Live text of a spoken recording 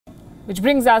Which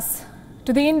brings us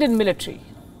to the Indian military.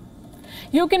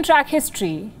 You can track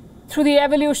history through the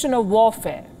evolution of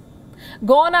warfare.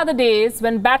 Gone are the days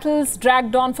when battles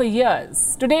dragged on for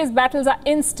years. Today's battles are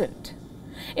instant.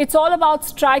 It's all about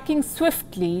striking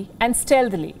swiftly and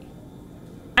stealthily.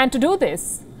 And to do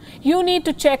this, you need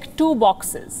to check two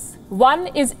boxes. One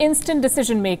is instant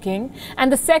decision making,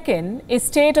 and the second is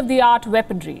state-of-the-art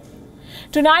weaponry.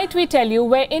 Tonight we tell you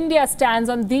where India stands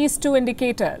on these two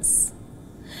indicators.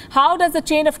 How does the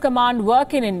chain of command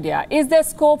work in India? Is there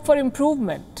scope for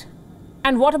improvement?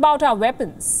 And what about our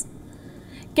weapons?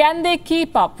 Can they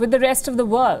keep up with the rest of the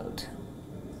world?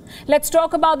 Let's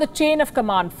talk about the chain of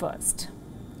command first.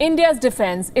 India's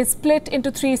defense is split into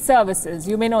three services.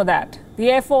 You may know that. The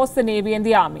Air Force, the Navy and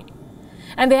the Army.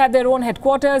 And they have their own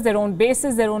headquarters, their own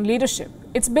bases, their own leadership.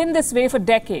 It's been this way for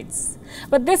decades.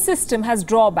 But this system has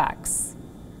drawbacks.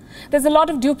 There's a lot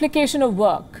of duplication of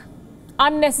work,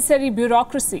 unnecessary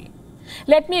bureaucracy.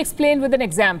 Let me explain with an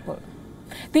example.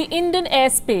 The Indian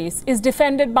airspace is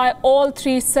defended by all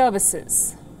three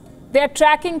services. They are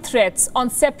tracking threats on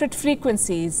separate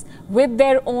frequencies with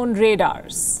their own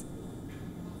radars.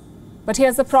 But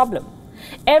here's the problem.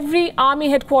 Every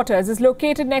army headquarters is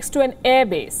located next to an air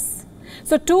base.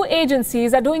 So two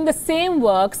agencies are doing the same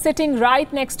work sitting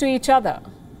right next to each other.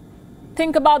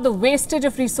 Think about the wastage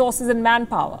of resources and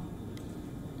manpower.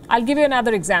 I'll give you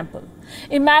another example.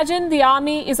 Imagine the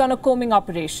army is on a combing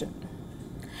operation.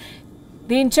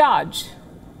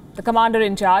 The commander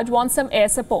in charge wants some air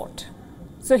support.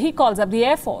 So he calls up the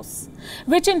Air Force,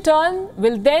 which in turn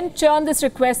will then churn this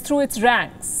request through its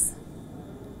ranks.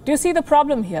 Do you see the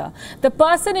problem here? The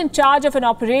person in charge of an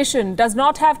operation does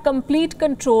not have complete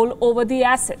control over the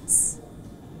assets.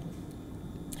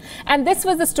 And this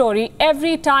was the story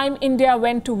every time India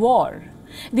went to war.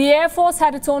 The Air Force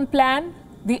had its own plan,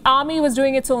 the army was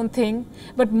doing its own thing,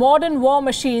 but modern war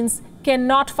machines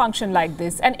cannot function like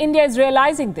this, and India is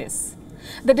realizing this.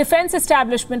 The defense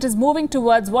establishment is moving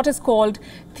towards what is called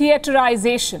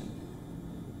theaterization.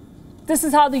 This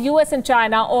is how the US and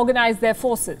China organize their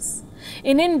forces.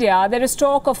 In India, there is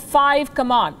talk of 5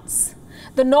 commands.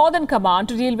 The Northern Command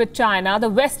to deal with China, the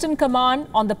Western Command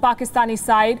on the Pakistani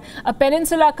side, a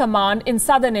Peninsular Command in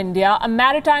southern India, a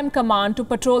Maritime Command to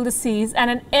patrol the seas, and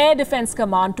an Air Defense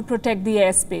Command to protect the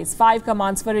airspace. 5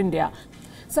 commands for India.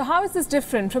 So how is this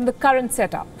different from the current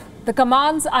setup? The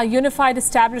commands are unified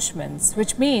establishments,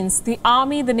 which means the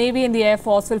Army, the Navy and the Air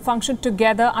Force will function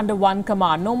together under one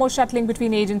command. No more shuttling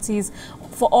between agencies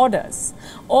for orders.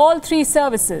 All 3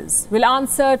 services will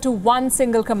answer to one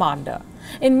single commander.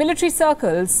 In military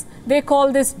circles, they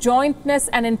call this jointness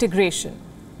and integration.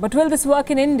 But will this work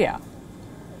in India?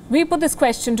 We put this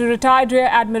question to retired Rear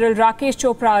Admiral Rakesh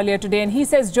Chopra earlier today, and he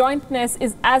says jointness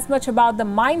is as much about the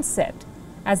mindset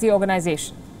as the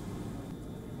organization.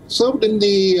 Served in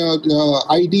the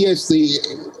IDS, the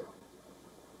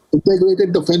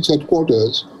Integrated Defense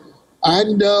Headquarters,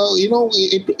 and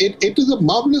it is a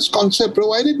marvelous concept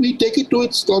provided we take it to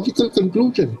its logical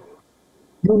conclusion.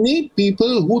 You need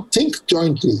people who think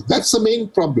jointly. That's the main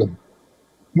problem.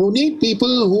 You need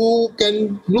people who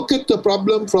can look at the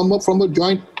problem from a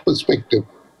joint perspective.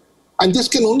 And this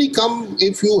can only come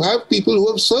if you have people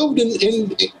who have served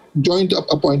in joint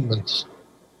appointments.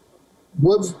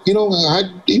 Who have,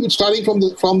 had even starting from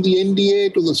the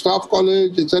NDA to the Staff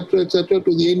College, etc., to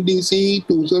the NDC,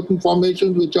 to certain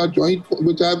formations which are joint,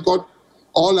 which have got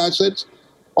all assets,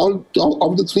 all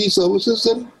of the 3 services,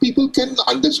 then people can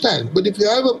understand. But if you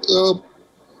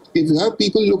have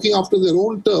people looking after their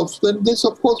own turf, then this,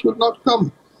 of course, will not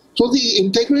come. So the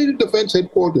Integrated Defense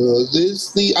Headquarters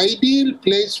is the ideal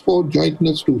place for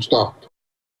jointness to start.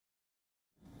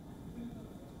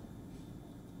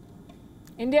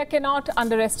 India cannot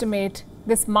underestimate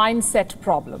this mindset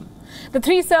problem. The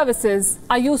 3 services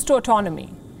are used to autonomy.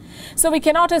 So we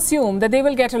cannot assume that they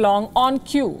will get along on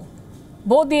cue.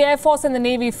 Both the Air Force and the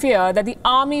Navy fear that the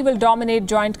Army will dominate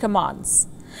joint commands.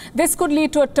 This could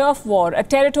lead to a turf war, a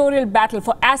territorial battle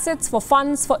for assets, for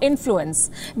funds, for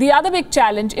influence. The other big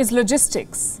challenge is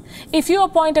logistics. If you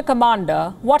appoint a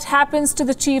commander, what happens to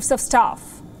the chiefs of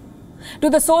staff? Do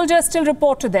the soldiers still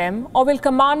report to them, or will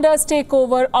commanders take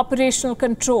over operational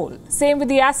control? Same with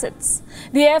the assets.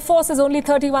 The Air Force has only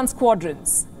 31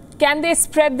 squadrons. Can they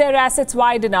spread their assets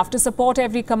wide enough to support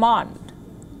every command?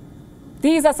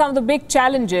 These are some of the big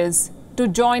challenges to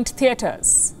joint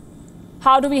theatres.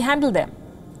 How do we handle them?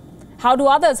 How do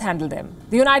others handle them?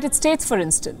 The United States, for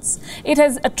instance. It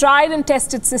has a tried and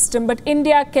tested system, but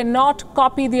India cannot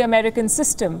copy the American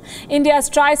system. India's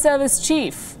Tri-Service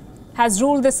Chief has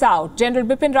ruled this out. General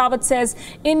Bipin Rawat says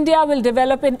India will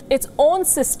develop its own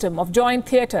system of joint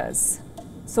theatres.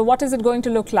 So what is it going to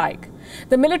look like?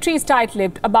 The military is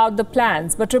tight-lipped about the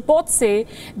plans, but reports say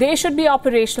they should be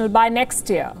operational by next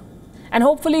year. And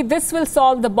hopefully this will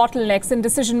solve the bottlenecks in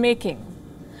decision-making.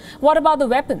 What about the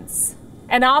weapons?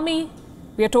 An army,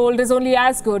 we are told, is only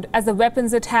as good as the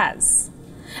weapons it has.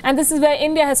 And this is where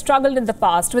India has struggled in the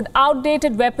past with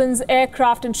outdated weapons,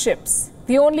 aircraft and ships.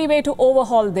 The only way to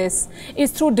overhaul this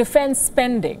is through defense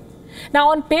spending. Now,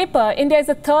 on paper, India is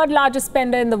the third largest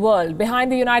spender in the world, behind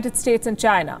the United States and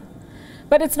China.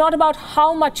 But it's not about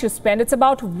how much you spend, it's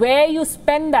about where you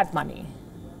spend that money.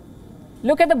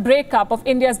 Look at the breakup of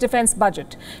India's defense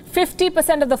budget.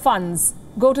 50% of the funds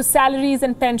go to salaries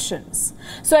and pensions.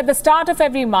 So at the start of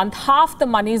every month, half the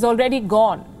money is already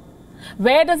gone.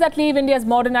 Where does that leave India's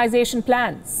modernization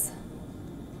plans?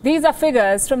 These are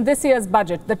figures from this year's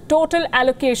budget. The total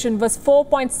allocation was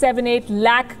 4.78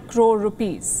 lakh crore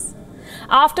rupees.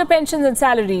 After pensions and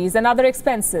salaries and other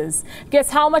expenses,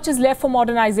 guess how much is left for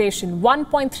modernization?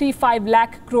 1.35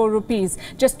 lakh crore rupees,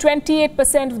 just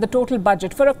 28% of the total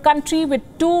budget. For a country with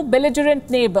two belligerent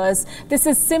neighbors, this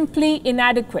is simply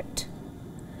inadequate.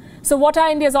 So what are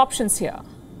India's options here?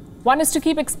 One is to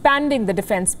keep expanding the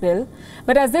defense bill,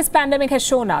 but as this pandemic has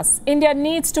shown us, India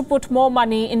needs to put more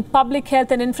money in public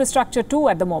health and infrastructure too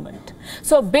at the moment.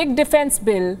 So a big defense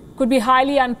bill could be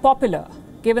highly unpopular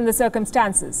given the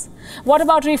circumstances. What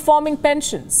about reforming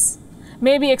pensions?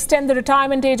 Maybe extend the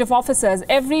retirement age of officers.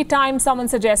 Every time someone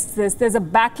suggests this, there's a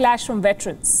backlash from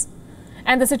veterans.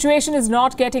 And the situation is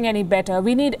not getting any better.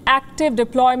 We need active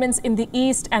deployments in the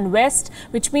East and West,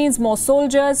 which means more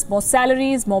soldiers, more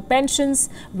salaries, more pensions.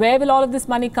 Where will all of this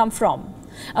money come from?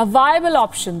 A viable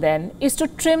option then is to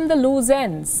trim the loose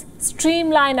ends,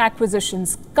 streamline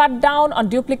acquisitions, cut down on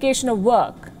duplication of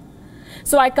work.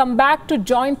 So I come back to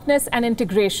jointness and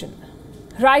integration.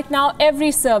 Right now, every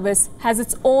service has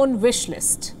its own wish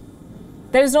list.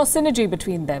 There is no synergy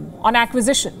between them on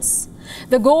acquisitions.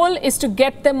 The goal is to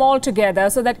get them all together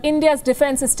so that India's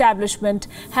defense establishment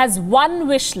has one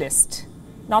wish list,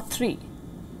 not three.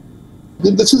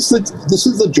 This is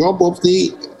the job of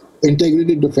the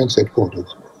Integrated Defense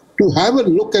Headquarters, to have a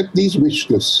look at these wish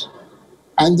lists.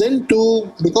 And then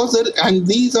and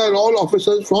these are all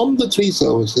officers from the three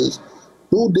services,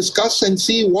 to discuss and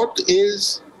see what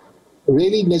is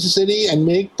really necessary and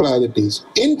make priorities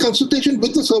in consultation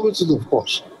with the services, of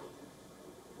course.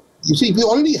 You see, we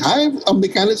already have a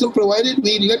mechanism provided.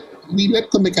 We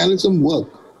let the mechanism work.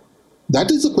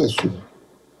 That is the question,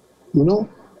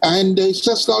 And it's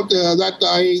just not that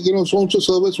so and so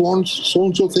service wants so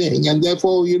and so thing, and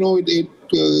therefore it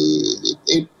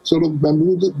sort of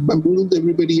bamboozles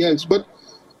everybody else. But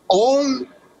all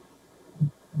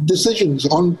decisions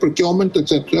on procurement,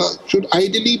 etc., should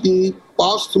ideally be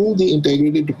passed through the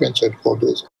Integrated Defense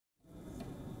Headquarters.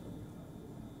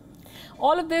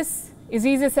 All of this is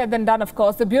easier said than done, of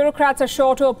course. The bureaucrats are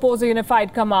sure to oppose a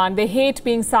unified command. They hate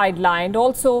being sidelined.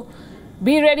 Also,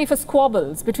 be ready for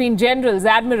squabbles between generals,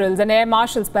 admirals and air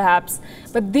marshals perhaps.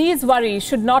 But these worries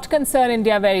should not concern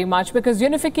India very much, because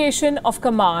unification of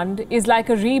command is like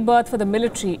a rebirth for the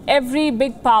military. Every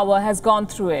big power has gone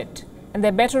through it, and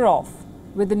they're better off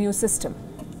with the new system.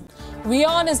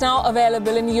 WION is now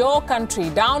available in your country.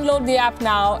 Download the app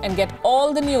now and get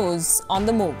all the news on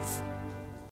the move.